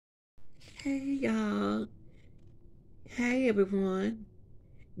Hey y'all. Hey everyone.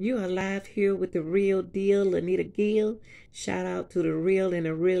 You are live here with the real deal, Anita Gill. Shout out to the real and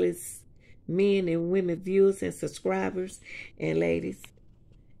the realest men and women viewers and subscribers and ladies.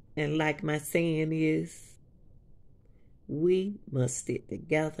 And like my saying is, we must stick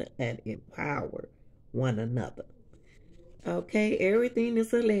together and empower one another. Okay, everything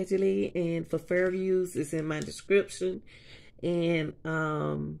is allegedly and for fair use is in my description. And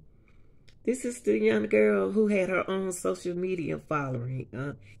this is the young girl who had her own social media following,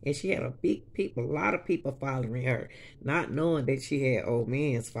 and she had a lot of people following her, not knowing that she had old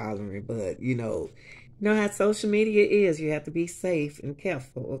men's following. But you know how social media is. You have to be safe and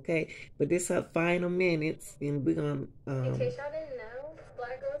careful, okay? But this her final minutes, and we're gonna. In case y'all didn't know,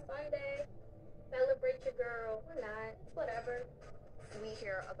 Black Girl Sunday. Celebrate your girl or not, whatever. We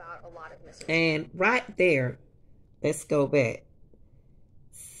hear about a lot of mysteries. And right there, let's go back.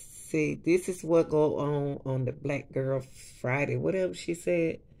 See, this is what go on the Black Girl Friday, whatever she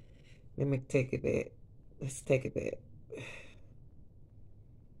said. Let me take it back. Let's take it back.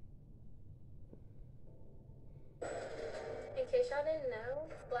 In case y'all didn't know,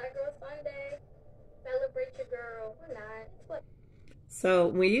 Black Girl Sunday. Celebrate your girl or not. So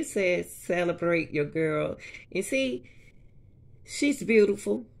when you said celebrate your girl, you see, she's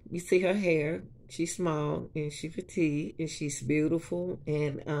beautiful. You see her hair. She's small and she's petite and she's beautiful.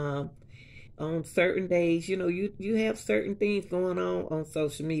 And on certain days, you have certain things going on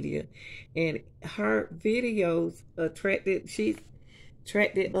social media, and her videos she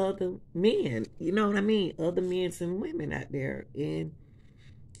attracted other men. You know what I mean? Other men and women out there, and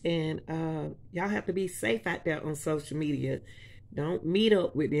y'all have to be safe out there on social media. Don't meet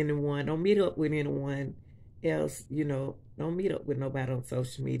up with anyone. Don't meet up with anyone else. Don't meet up with nobody on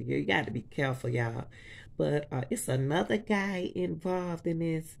social media. You got to be careful, y'all. But it's another guy involved in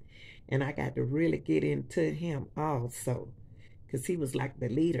this, and I got to really get into him also, because he was like the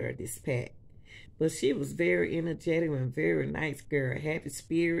leader of this pack. But she was very energetic and very nice girl, happy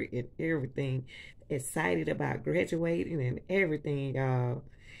spirit and everything, excited about graduating and everything, y'all.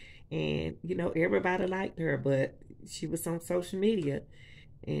 And everybody liked her, but she was on social media,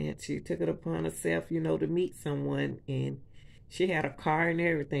 and she took it upon herself, to meet someone, and she had a car and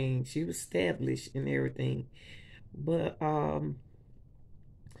everything. She was established and everything. But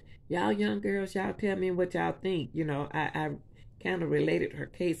y'all young girls, y'all tell me what y'all think. I kind of related her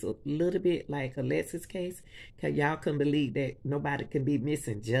case a little bit like Alexis' case, because y'all couldn't believe that nobody can be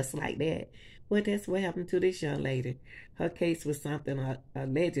missing just like that. Well, that's what happened to this young lady. Her case was something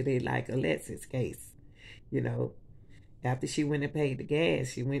allegedly like Alexis' case. After she went and paid the gas,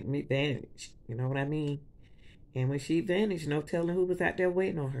 she went and vanished. You know what I mean? And when she vanished, no telling who was out there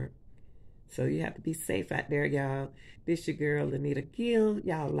waiting on her. So you have to be safe out there, y'all. This your girl, Anita Gill.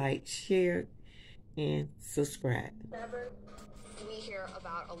 Y'all like, share, and subscribe. We hear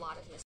about a lot of mysteries.